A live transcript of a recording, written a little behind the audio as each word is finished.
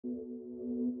Good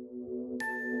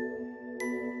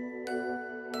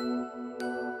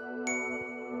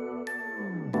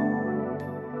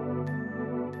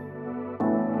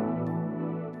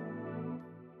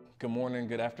morning,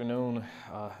 good afternoon.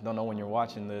 Don't know when you're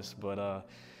watching this, but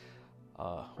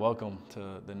welcome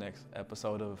to the next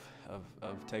episode of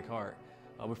Take Heart.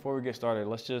 Before we get started,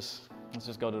 let's just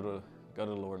go to the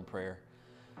Lord in prayer.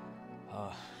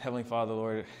 Heavenly Father,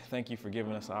 Lord, thank you for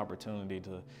giving us the opportunity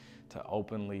to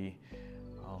openly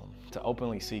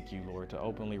seek you, Lord, to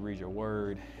openly read your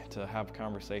word, to have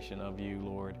conversation of you,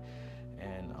 Lord,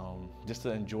 and just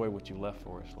to enjoy what you left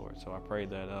for us, Lord. So I pray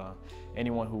that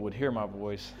anyone who would hear my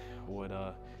voice would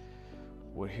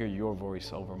hear your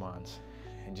voice over mine.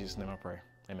 In Jesus' name I pray,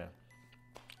 amen.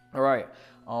 All right,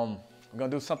 I'm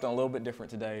gonna do something a little bit different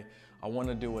today. I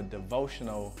wanna do a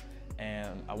devotional,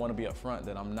 and I wanna be upfront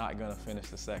that I'm not gonna finish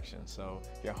the section. So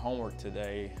your homework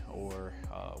today, or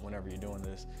whenever you're doing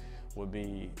this, would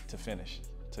be to finish,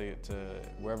 to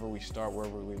wherever we start,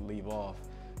 wherever we leave off,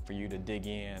 for you to dig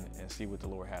in and see what the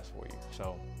Lord has for you.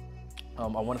 So I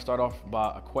want to start off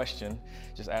by a question,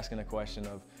 just asking a question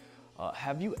of,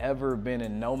 have you ever been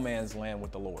in no man's land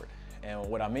with the Lord? And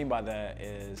what I mean by that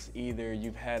is either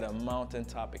you've had a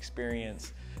mountaintop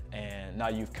experience and now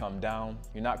you've come down.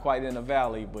 You're not quite in a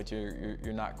valley, but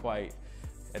you're not quite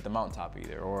at the mountaintop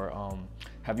either. Or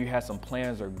have you had some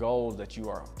plans or goals that you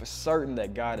are certain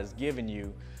that God has given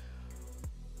you,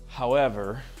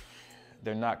 however,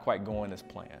 they're not quite going as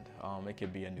planned. It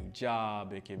could be a new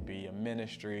job, it could be a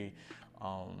ministry,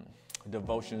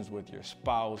 devotions with your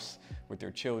spouse, with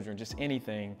your children, just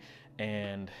anything.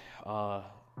 And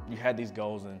you had these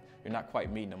goals and you're not quite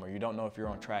meeting them, or you don't know if you're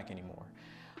on track anymore.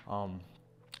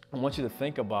 I want you to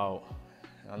think about,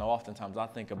 I know oftentimes I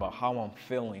think about how I'm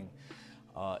feeling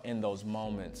in those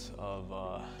moments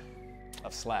of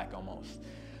slack almost.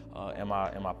 Am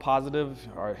I positive?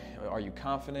 Are you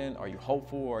confident? Are you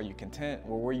hopeful? Are you content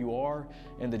with where you are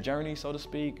in the journey, so to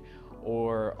speak?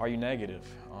 Or are you negative?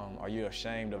 Are you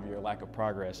ashamed of your lack of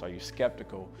progress? Are you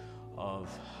skeptical of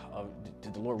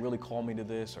did the Lord really call me to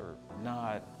this or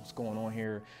not? What's going on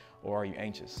here? Or are you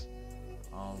anxious?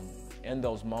 In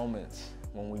those moments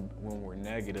when we're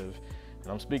negative,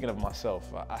 and I'm speaking of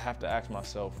myself, I have to ask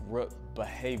myself, what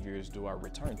behaviors do I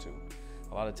return to?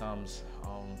 A lot of times,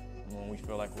 when we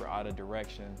feel like we're out of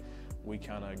direction, we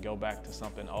kind of go back to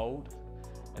something old.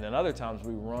 And then other times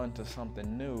we run to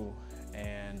something new,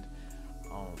 and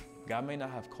God may not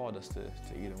have called us to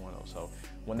either one of those. So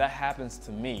when that happens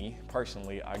to me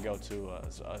personally, I go to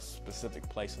a specific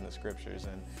place in the scriptures.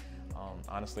 And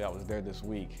honestly, I was there this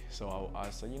week. So I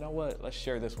said, you know what, let's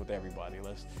share this with everybody.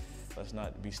 Let's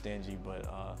not be stingy.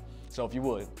 But so if you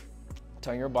would,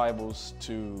 turn your Bibles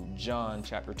to John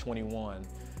chapter 21,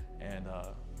 and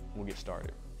we'll get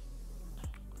started.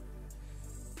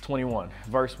 21,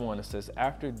 verse 1, it says,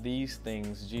 after these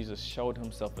things, Jesus showed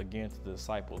himself again to the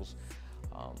disciples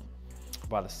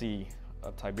by the Sea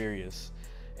of Tiberias,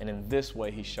 and in this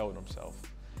way he showed himself.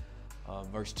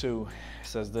 Verse 2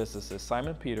 says this, it says,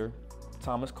 Simon Peter,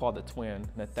 Thomas called the twin,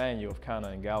 Nathanael of Cana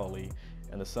in Galilee,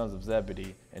 and the sons of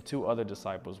Zebedee, and 2 other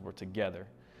disciples were together.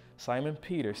 Simon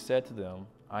Peter said to them,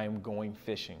 I am going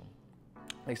fishing.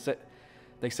 They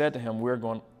said to him, we're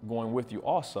going with you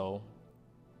also.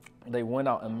 They went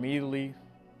out immediately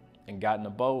and got in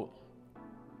a boat,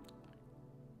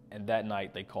 and that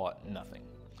night they caught nothing.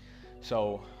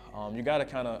 So you got to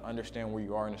kind of understand where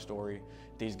you are in the story.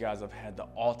 These guys have had the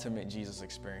ultimate Jesus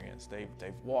experience. They've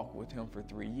walked with him for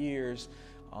 3 years.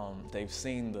 They've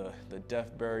seen the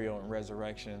death, burial, and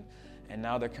resurrection, and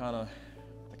now they're kind of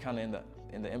in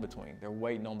the in-between. They're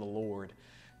waiting on the Lord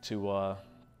to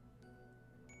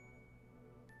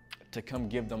come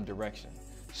give them direction.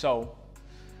 So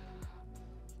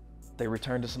they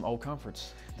return to some old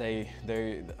comforts. They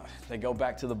go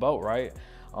back to the boat, right?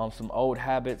 Some old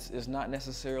habits. It's not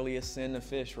necessarily a sin to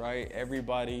fish, right?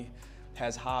 Everybody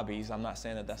has hobbies. I'm not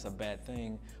saying that that's a bad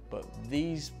thing, but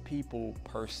these people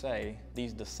per se,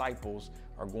 these disciples,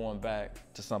 are going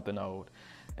back to something old.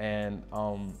 And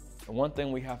one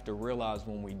thing we have to realize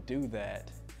when we do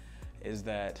that is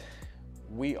that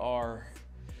we are,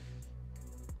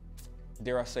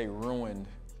 dare I say, ruined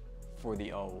for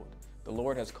the old. The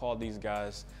Lord has called these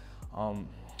guys,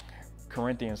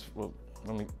 Corinthians, well,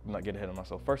 let me not get ahead of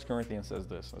myself. 1 Corinthians says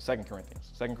this, or 2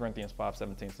 Corinthians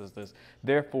 5:17 says this,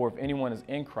 therefore, if anyone is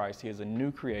in Christ, he is a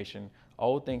new creation.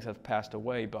 Old things have passed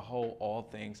away. Behold, all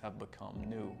things have become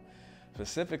new.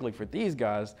 Specifically for these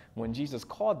guys, when Jesus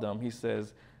called them, he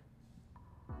says,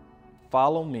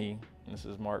 follow me. And this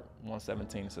is Mark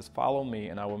 1:17. It says, follow me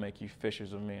and I will make you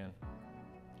fishers of men.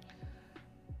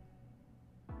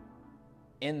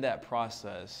 in that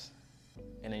process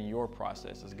and in your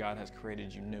process, as God has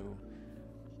created you new,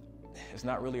 it's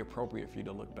not really appropriate for you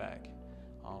to look back.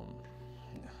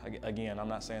 Again, I'm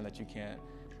not saying that you can't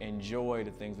enjoy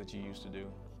the things that you used to do,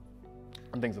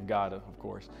 and things of God, of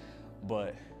course,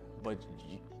 but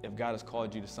if God has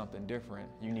called you to something different,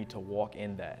 you need to walk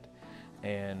in that.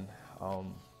 And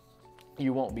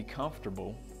you won't be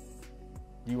comfortable.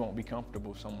 You won't be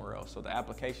comfortable somewhere else. So the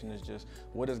application is just,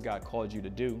 what has God called you to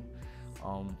do?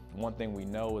 One thing we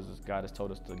know is God has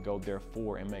told us to go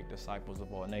therefore and make disciples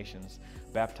of all nations,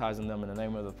 baptizing them in the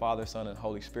name of the Father, Son, and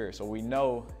Holy Spirit. So we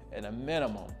know at a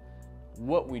minimum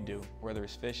what we do, whether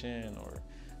it's fishing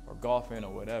or golfing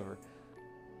or whatever.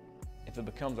 If it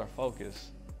becomes our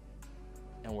focus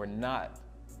and we're not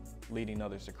leading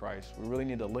others to Christ, we really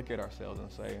need to look at ourselves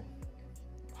and say,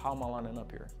 how am I lining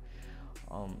up here?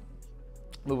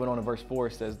 Moving on to verse 4,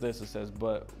 it says this, it says,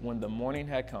 but when the morning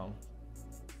had come,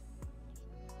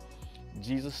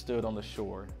 Jesus stood on the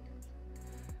shore,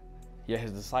 yet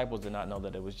his disciples did not know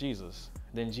that it was Jesus.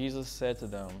 Then Jesus said to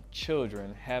them,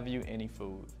 children, have you any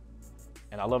food?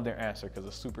 And I love their answer because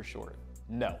it's super short.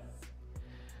 No.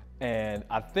 And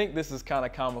I think this is kind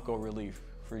of comical relief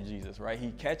for Jesus, right?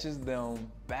 He catches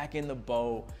them back in the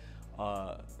boat,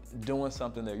 doing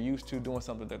something they're used to, doing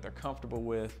something that they're comfortable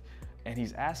with, and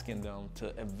he's asking them to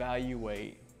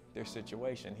evaluate their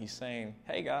situation. He's saying,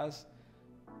 hey guys,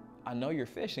 I know you're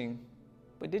fishing,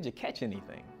 but did you catch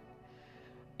anything?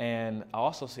 And I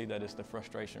also see that it's the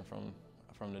frustration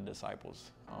from the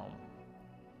disciples.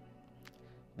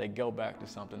 They go back to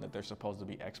something that they're supposed to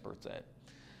be experts at.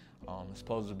 It's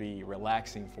supposed to be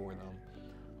relaxing for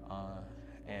them.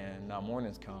 And now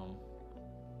mornings come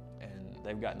and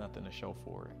they've got nothing to show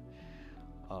for it.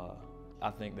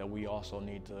 I think that we also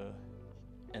need to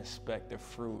inspect the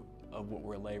fruit of what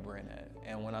we're laboring at.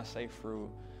 And when I say fruit,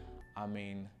 I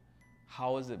mean,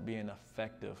 how is it being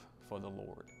effective for the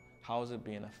Lord? How is it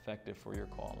being effective for your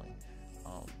calling?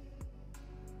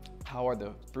 How are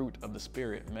the fruit of the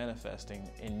Spirit manifesting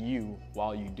in you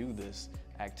while you do this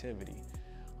activity?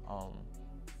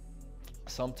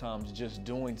 Sometimes just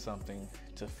doing something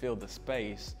to fill the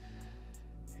space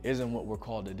isn't what we're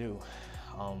called to do.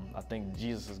 I think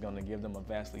Jesus is going to give them a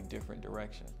vastly different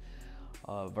direction.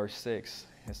 Verse 6,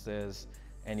 it says,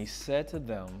 and he said to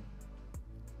them,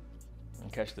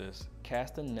 and catch this,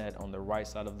 cast a net on the right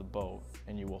side of the boat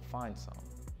and you will find some.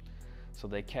 So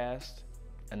they cast,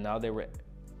 and now they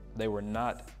were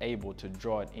not able to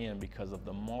draw it in because of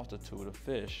the multitude of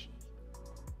fish.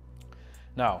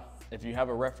 Now, if you have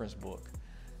a reference book,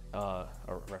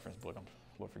 Lord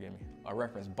forgive me, a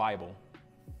reference Bible,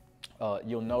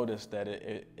 you'll notice that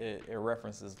it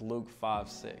references Luke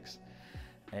 5:6.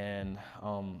 And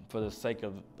for the sake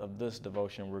of this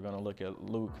devotion, we're going to look at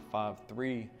Luke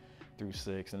 5:3 through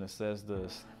 6. And it says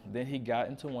this, then he got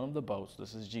into one of the boats,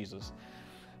 this is Jesus,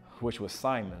 which was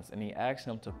Simon's, and he asked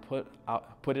him to put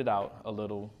it out a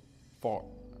little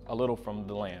from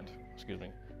the land.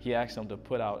 He asked him to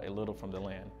put out a little from the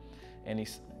land. And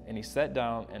he sat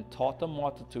down and taught the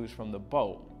multitudes from the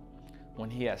boat.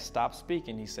 When he had stopped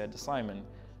speaking, he said to Simon,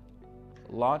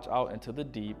 launch out into the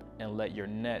deep and let your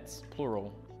nets,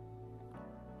 plural,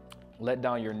 let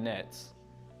down your nets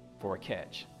for a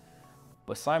catch.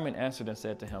 But Simon answered and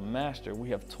said to him, Master, we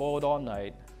have toiled all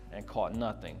night and caught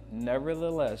nothing.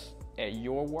 Nevertheless, at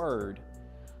your word,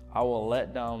 I will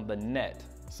let down the net,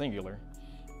 singular.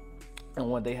 And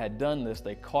when they had done this,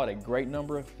 they caught a great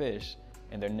number of fish,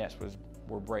 and their nets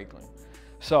were breaking.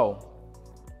 So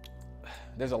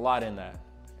there's a lot in that,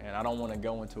 and I don't want to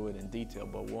go into it in detail,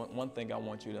 but one thing I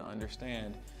want you to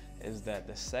understand is that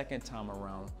the second time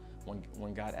around,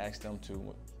 when God asked them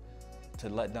to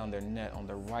let down their net on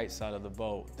the right side of the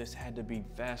boat, this had to be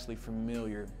vastly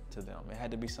familiar to them. It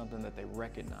had to be something that they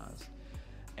recognized.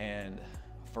 And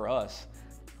for us,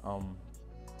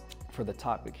 for the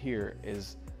topic here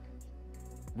is,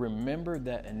 remember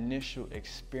that initial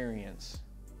experience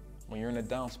when you're in a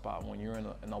down spot, when you're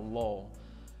in a lull.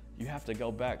 You have to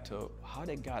go back to, how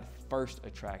did God first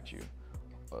attract you?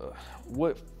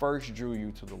 What first drew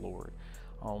you to the Lord?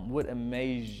 What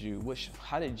amazed you?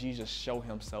 How did Jesus show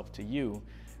himself to you?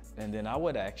 And then I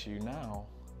would ask you now,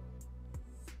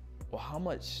 well, how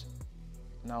much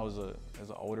now as an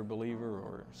older believer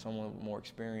or someone with more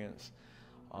experience,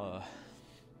 how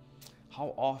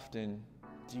often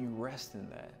do you rest in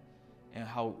that and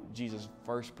how Jesus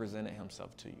first presented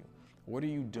himself to you? What are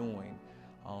you doing?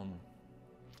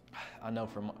 I know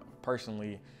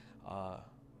personally, I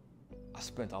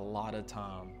spent a lot of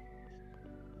time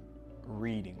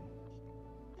reading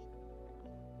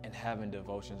and having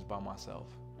devotions by myself.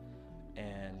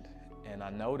 And I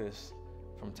noticed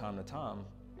from time to time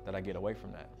that I get away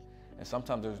from that. And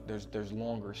sometimes there's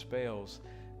longer spells,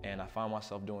 and I find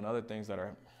myself doing other things that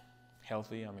are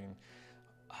healthy, I mean,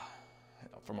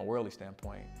 from a worldly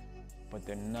standpoint, but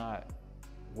they're not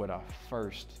what I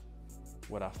first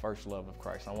love of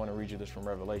Christ. I want to read you this from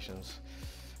Revelations.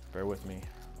 Bear with me.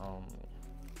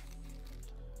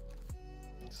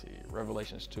 Let's see,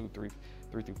 Revelations 2:3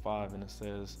 through 5, and it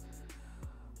says,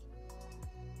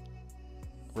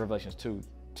 Revelations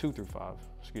 2:2 through 5,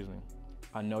 excuse me.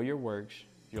 I know your works,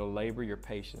 your labor, your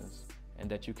patience, and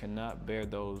that you cannot bear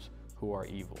those who are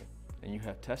evil. And you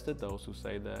have tested those who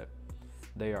say that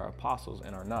they are apostles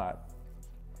and are not,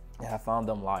 and have found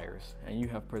them liars. And you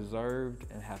have preserved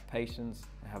and have patience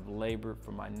and have labored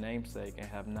for my name's sake and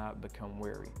have not become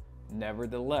weary.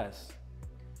 Nevertheless,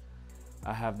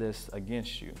 I have this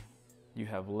against you. You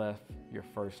have left your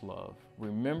first love.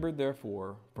 Remember,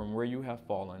 therefore, from where you have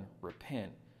fallen,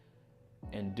 repent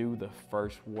and do the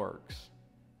first works.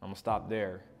 I'm gonna stop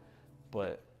there,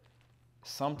 but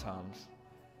sometimes,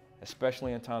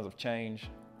 especially in times of change,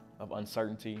 of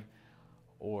uncertainty,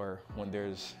 or when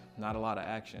there's not a lot of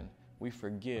action, we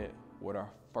forget what our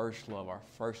first love, our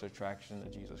first attraction to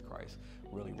Jesus Christ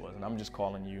really was. And I'm just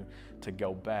calling you to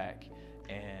go back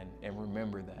and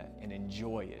remember that and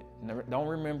enjoy it. Don't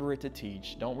remember it to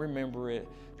teach, don't remember it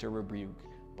to rebuke,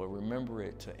 but remember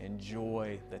it to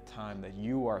enjoy the time that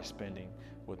you are spending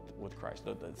with Christ,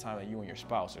 the time that you and your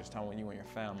spouse, or the time when you and your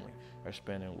family are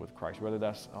spending with Christ, whether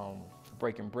that's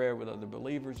breaking bread with other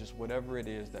believers, just whatever it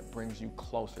is that brings you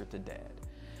closer to Dad.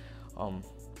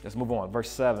 Let's move on. Verse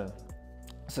 7, it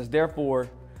says, therefore,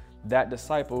 that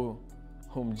disciple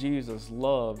whom Jesus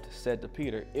loved said to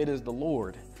Peter, it is the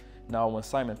Lord. Now, when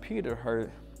Simon Peter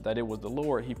heard that it was the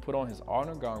Lord, he put on his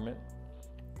outer garment,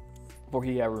 for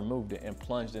he had removed it, and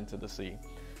plunged into the sea.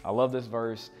 I love this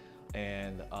verse,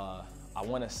 and I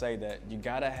want to say that you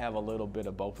got to have a little bit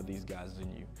of both of these guys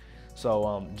in you.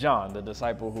 So John, the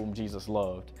disciple whom Jesus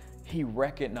loved, he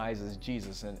recognizes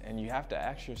Jesus, and you have to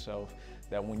ask yourself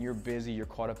that when you're busy, you're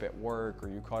caught up at work, or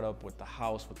you're caught up with the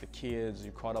house, with the kids,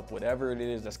 you're caught up whatever it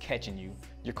is that's catching you,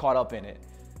 you're caught up in it.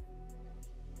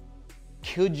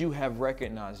 Could you have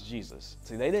recognized Jesus?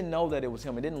 See, they didn't know that it was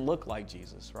him. It didn't look like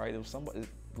Jesus, right? It was somebody,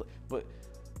 but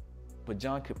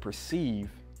John could perceive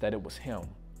that it was him.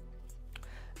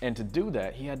 And to do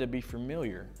that, he had to be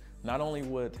familiar, not only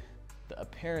with the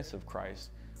appearance of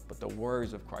Christ, but the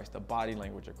words of Christ, the body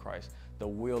language of Christ, the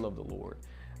will of the Lord.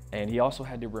 And he also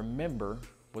had to remember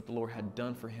what the Lord had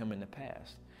done for him in the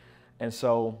past. And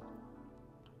so,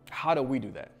 how do we do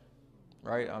that?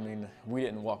 Right? I mean, we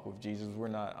didn't walk with Jesus.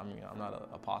 I'm not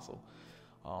an apostle.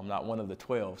 I'm not one of the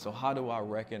 12. So how do I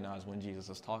recognize when Jesus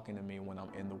is talking to me when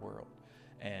I'm in the world?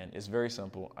 And it's very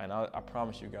simple. And I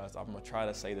promise you guys, I'm going to try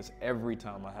to say this every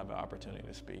time I have an opportunity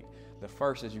to speak. The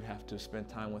first is you have to spend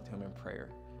time with him in prayer,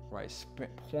 right?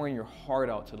 Pouring your heart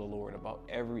out to the Lord about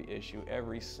every issue,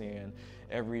 every sin,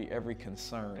 every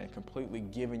concern, and completely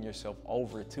giving yourself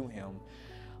over to him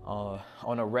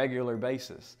on a regular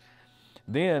basis.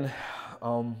 Then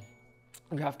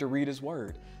you have to read his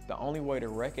word. The only way to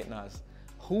recognize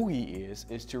who he is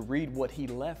to read what he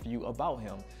left you about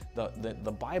him.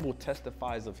 The Bible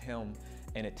testifies of him,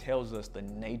 and it tells us the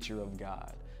nature of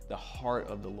God, the heart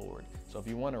of the Lord. So if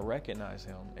you want to recognize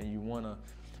him and you want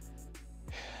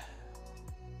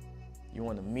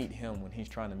to meet him when he's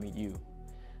trying to meet you,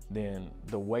 then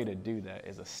the way to do that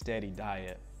is a steady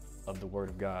diet of the word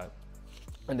of God.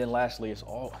 And then lastly, it's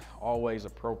always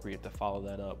appropriate to follow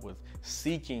that up with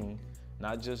seeking,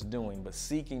 not just doing, but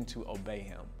seeking to obey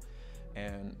him.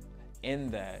 And in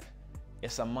that,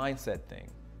 it's a mindset thing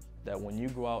that when you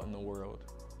go out in the world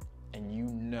and you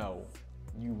know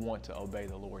you want to obey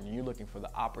the Lord and you're looking for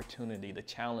the opportunity, the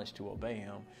challenge to obey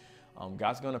him,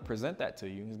 God's going to present that to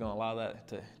you. He's going to allow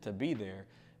that to be there.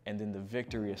 And then the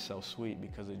victory is so sweet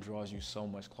because it draws you so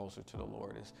much closer to the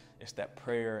Lord. It's that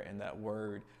prayer and that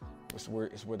word. It's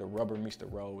where the rubber meets the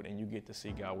road, and you get to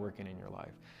see God working in your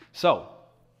life. So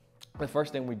the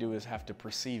first thing we do is have to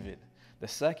perceive it. The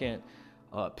second,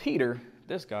 Peter,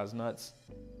 this guy's nuts.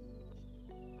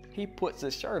 He puts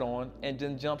his shirt on and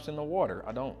then jumps in the water.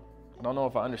 I don't know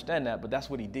if I understand that, but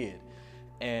that's what he did.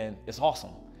 And it's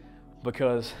awesome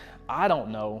because I don't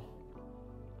know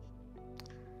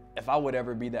if I would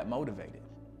ever be that motivated,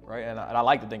 right? And I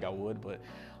like to think I would, but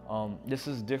this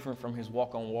is different from his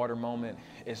walk on water moment.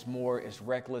 It's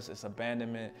reckless, it's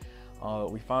abandonment.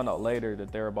 We found out later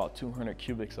that they're about 200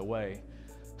 cubics away.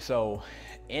 So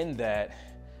in that,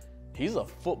 he's a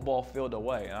football field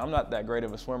away. And I'm not that great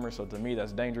of a swimmer, so to me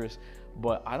that's dangerous,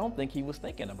 but I don't think he was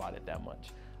thinking about it that much.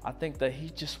 I think that he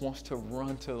just wants to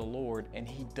run to the Lord, and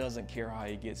he doesn't care how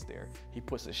he gets there. He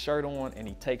puts his shirt on and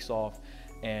he takes off.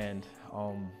 And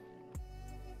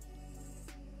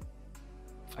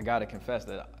I got to confess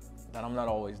that I'm not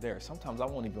always there. Sometimes I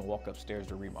won't even walk upstairs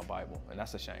to read my Bible, and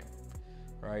that's a shame,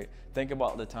 right? Think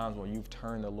about the times when you've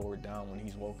turned the Lord down, when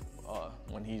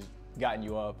he's gotten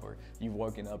you up, or you've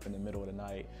woken up in the middle of the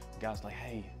night. God's like,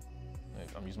 hey,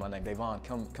 I'm using my name, Davon,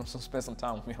 come spend some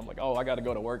time with me. I'm like, oh, I got to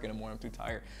go to work in the morning, I'm too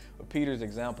tired. But Peter's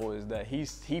example is that he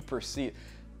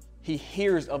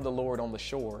hears of the Lord on the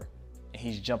shore, and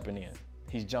he's jumping in.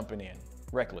 He's jumping in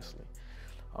recklessly.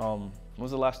 When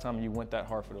was the last time you went that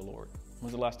hard for the Lord? When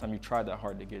was the last time you tried that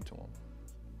hard to get to him?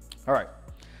 All right,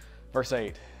 verse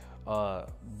 8.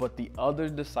 But the other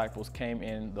disciples came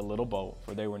in the little boat,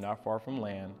 for they were not far from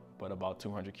land, but about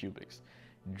 200 cubits,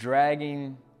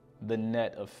 dragging the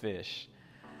net of fish.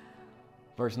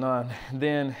 Verse 9,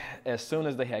 then as soon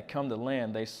as they had come to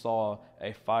land, they saw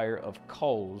a fire of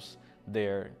coals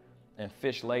there, and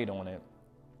fish laid on it,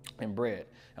 and bread.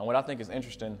 And what I think is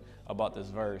interesting about this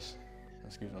verse,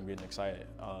 excuse me, I'm getting excited,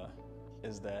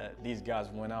 is that these guys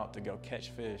went out to go catch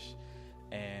fish,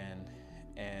 and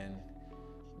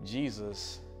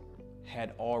Jesus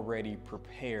had already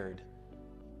prepared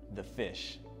the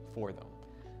fish for them.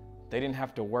 They didn't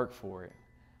have to work for it.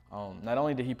 Not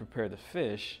only did he prepare the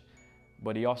fish,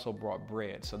 but he also brought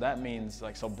bread. So that means,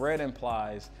 so bread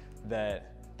implies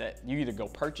that you either go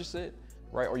purchase it,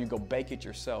 right, or you go bake it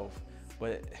yourself.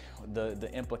 But the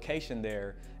implication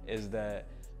there is that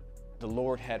the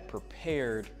Lord had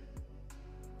prepared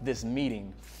this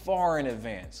meeting far in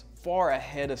advance, far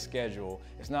ahead of schedule.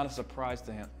 It's not a surprise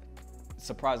to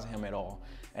him at all.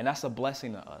 And that's a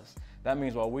blessing to us. That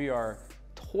means while we are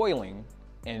toiling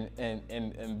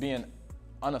and being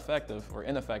ineffective,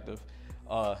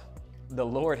 the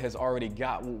Lord has already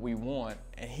got what we want,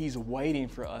 and he's waiting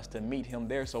for us to meet him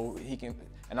there so he can,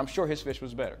 and I'm sure his fish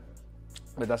was better,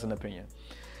 but that's an opinion.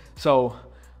 So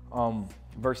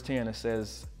verse 10, it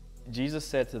says, Jesus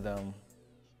said to them,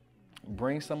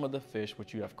 bring some of the fish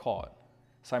which you have caught.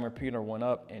 Simon Peter went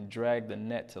up and dragged the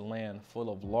net to land full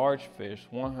of large fish,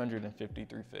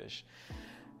 153 fish.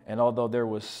 And although there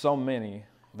was so many,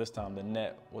 this time the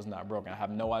net was not broken. I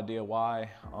have no idea why.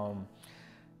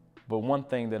 But one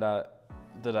thing that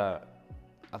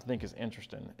I think is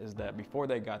interesting is that before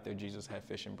they got there, Jesus had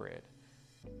fish and bread.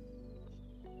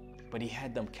 But he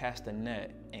had them cast a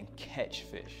net and catch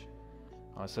fish.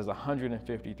 It says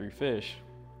 153 fish.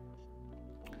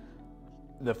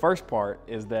 The first part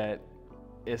is that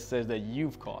it says that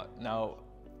you've caught. Now,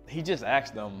 he just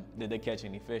asked them, did they catch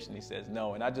any fish? And he says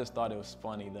no. And I just thought it was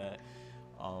funny that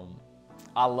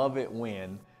I love it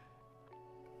when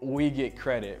we get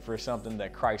credit for something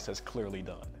that Christ has clearly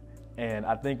done. And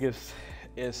I think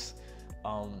it's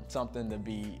something to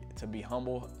be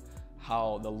humble,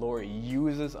 how the Lord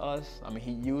uses us. I mean,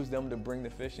 he used them to bring the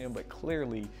fish in, but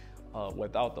clearly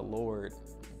without the Lord,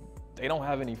 they don't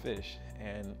have any fish.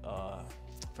 And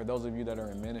for those of you that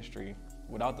are in ministry,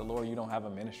 without the Lord, you don't have a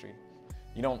ministry.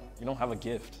 You don't have a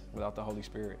gift without the Holy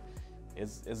Spirit.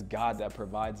 It's God that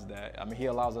provides that. I mean, he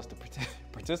allows us to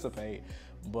participate,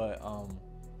 but on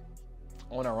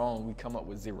our own, we come up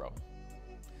with zero.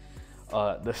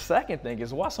 The second thing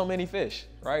is, why so many fish,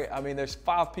 right? I mean, there's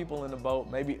 5 people in the boat,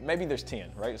 maybe there's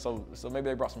 10, right? So maybe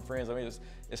they brought some friends. I mean,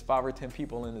 it's 5 or 10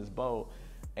 people in this boat,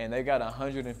 and they got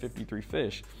 153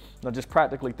 fish. Now, just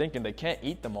practically thinking, they can't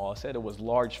eat them all. I said it was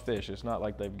large fish. It's not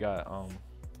like they've got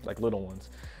like little ones.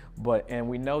 And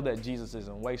we know that Jesus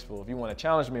isn't wasteful. If you want to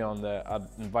challenge me on that, I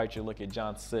invite you to look at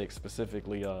John 6,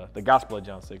 specifically the Gospel of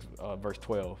John 6, verse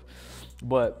 12.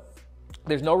 But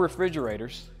there's no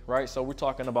refrigerators, right? So we're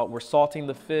talking about, we're salting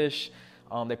the fish.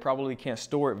 They probably can't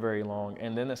store it very long.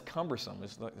 And then it's cumbersome.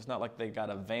 It's not like they got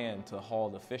a van to haul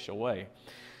the fish away.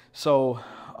 So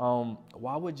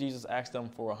why would Jesus ask them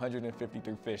for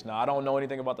 153 fish? Now, I don't know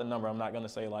anything about the number. I'm not going to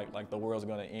say like the world's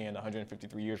going to end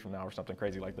 153 years from now or something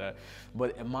crazy like that.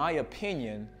 But in my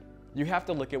opinion, you have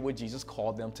to look at what Jesus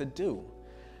called them to do.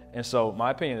 And so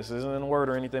my opinion, this isn't in a word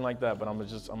or anything like that, but I'm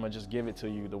gonna just give it to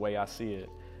you the way I see it,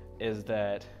 is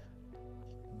that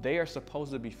they are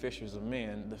supposed to be fishers of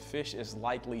men. The fish is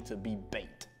likely to be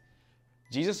bait.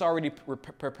 Jesus already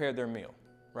prepared their meal.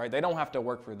 Right? They don't have to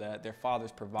work for that. Their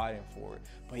Father's providing for it.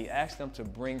 But he asked them to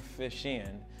bring fish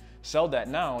in so that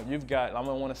now you've got, I'm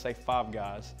going to want to say 5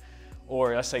 guys,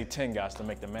 or let's say 10 guys to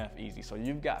make the math easy. So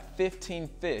you've got 15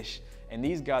 fish, and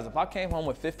these guys, if I came home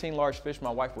with 15 large fish,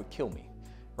 my wife would kill me,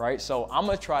 right? So I'm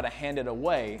going to try to hand it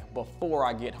away before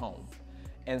I get home.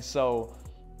 And so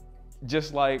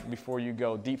just like before you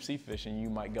go deep sea fishing, you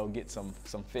might go get some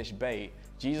fish bait.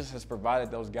 Jesus has provided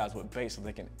those guys with bait so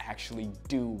they can actually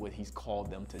do what he's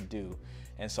called them to do.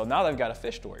 And so now they've got a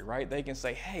fish story, right? They can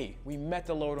say, hey, we met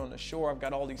the Lord on the shore. I've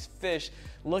got all these fish.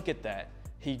 Look at that.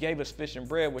 He gave us fish and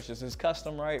bread, which is his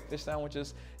custom, right? Fish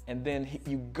sandwiches. And then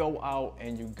you go out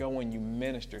and you go and you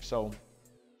minister. So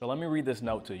let me read this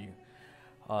note to you.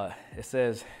 It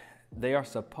says, they are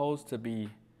supposed to be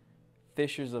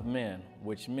fishers of men,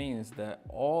 which means that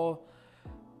all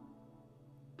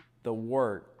the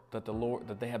work that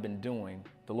they have been doing,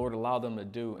 the Lord allowed them to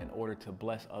do in order to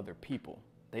bless other people.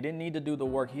 They didn't need to do the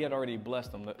work. He had already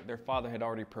blessed them. Their Father had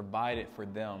already provided for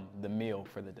them the meal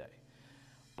for the day.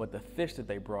 But the fish that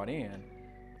they brought in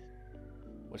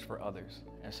was for others.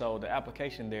 And so the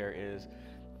application there is,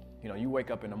 you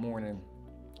wake up in the morning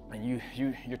and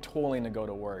you're toiling to go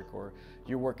to work, or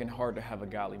you're working hard to have a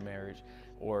godly marriage,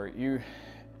 or you're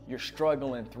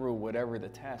struggling through whatever the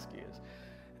task is.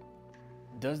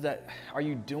 Are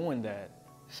you doing that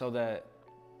so that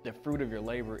the fruit of your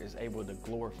labor is able to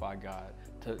glorify God,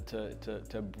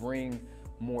 to bring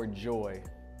more joy,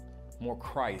 more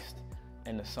Christ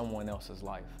into someone else's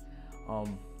life?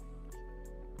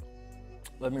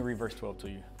 Let me read verse 12 to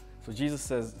you. So Jesus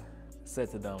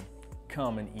said to them,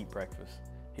 come and eat breakfast.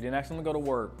 He didn't ask them to go to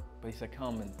work, but he said,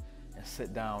 come and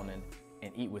sit down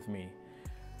and eat with me.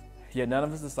 Yet none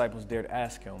of his disciples dared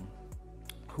ask him,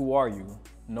 who are you?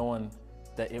 Knowing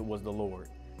that it was the Lord.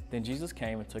 Then Jesus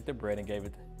came and took the bread and gave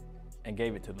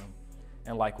it to them,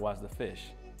 and likewise the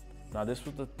fish. Now this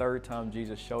was the third time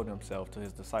Jesus showed himself to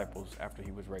his disciples after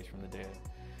he was raised from the dead.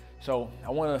 So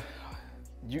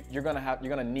you're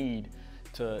gonna need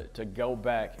to go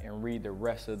back and read the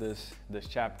rest of this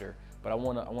chapter. But I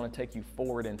wanna take you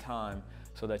forward in time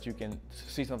so that you can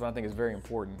see something I think is very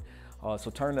important.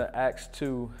 So turn to Acts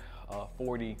 2,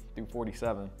 40 through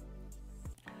 47,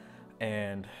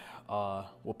 and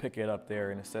we'll pick it up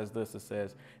there. And it says this, it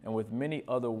says, and with many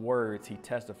other words he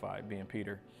testified, being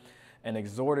Peter, and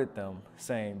exhorted them,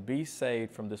 saying, be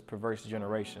saved from this perverse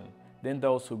generation. Then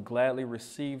those who gladly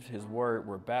received his word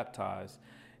were baptized,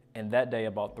 and that day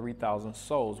about 3,000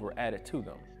 souls were added to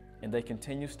them. And they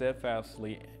continued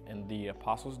steadfastly in the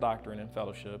apostles' doctrine and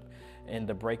fellowship, in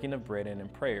the breaking of bread and in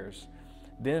prayers.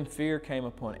 Then fear came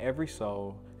upon every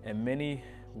soul, and many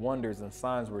wonders and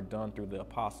signs were done through the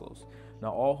apostles.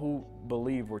 Now all who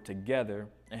believed were together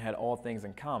and had all things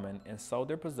in common, and sold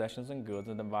their possessions and goods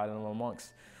and divided them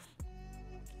amongst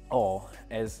all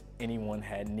as anyone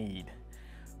had need.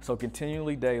 So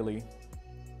continually daily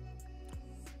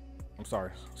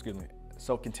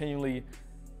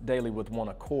with one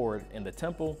accord in the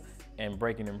temple, and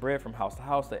breaking in bread from house to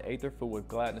house, they ate their food with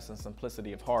gladness and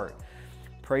simplicity of heart,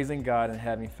 praising God and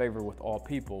having favor with all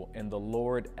people. And the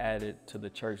Lord added to the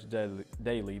church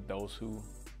daily those who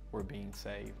were being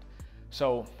saved.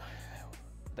 So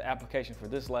the application for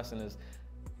this lesson is,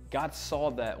 God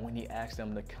saw that when he asked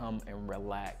them to come and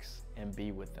relax and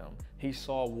be with them. He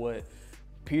saw what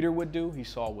Peter would do. He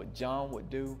saw what John would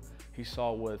do. He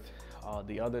saw what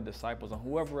the other disciples and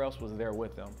whoever else was there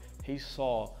with them. He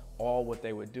saw all what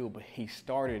they would do, but he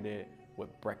started it with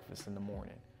breakfast in the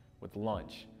morning, with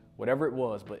lunch, whatever it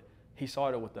was, but he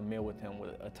started with a meal with him,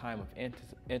 with a time of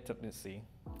intimacy,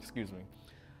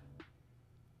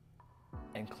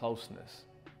 and closeness.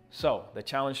 So the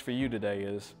challenge for you today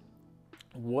is,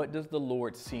 what does the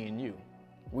Lord see in you?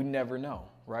 We never know,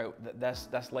 right?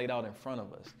 That's laid out in front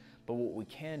of us. But what we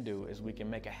can do is we can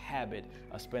make a habit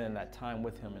of spending that time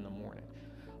with him in the morning,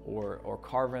 or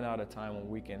carving out a time when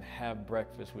we can have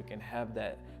breakfast, we can have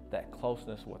that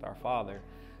closeness with our Father,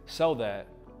 so that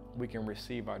we can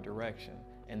receive our direction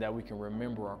and that we can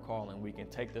remember our calling. We can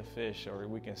take the fish, or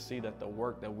we can see that the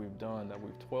work that we've done, that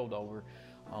we've toiled over,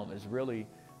 is really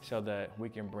so that we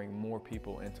can bring more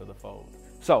people into the fold.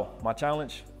 So my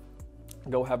challenge,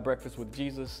 go have breakfast with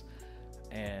Jesus,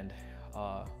 and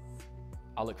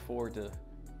I look forward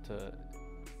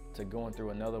to going through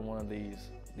another one of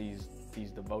these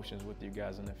devotions with you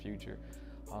guys in the future.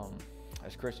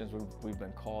 As Christians, we've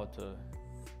been called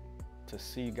to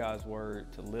see God's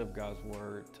word, to live God's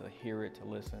word, to hear it, to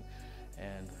listen.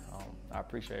 And I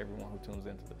appreciate everyone who tunes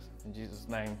into this. In Jesus'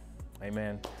 name,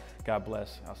 amen. God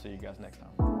bless. I'll see you guys next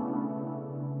time.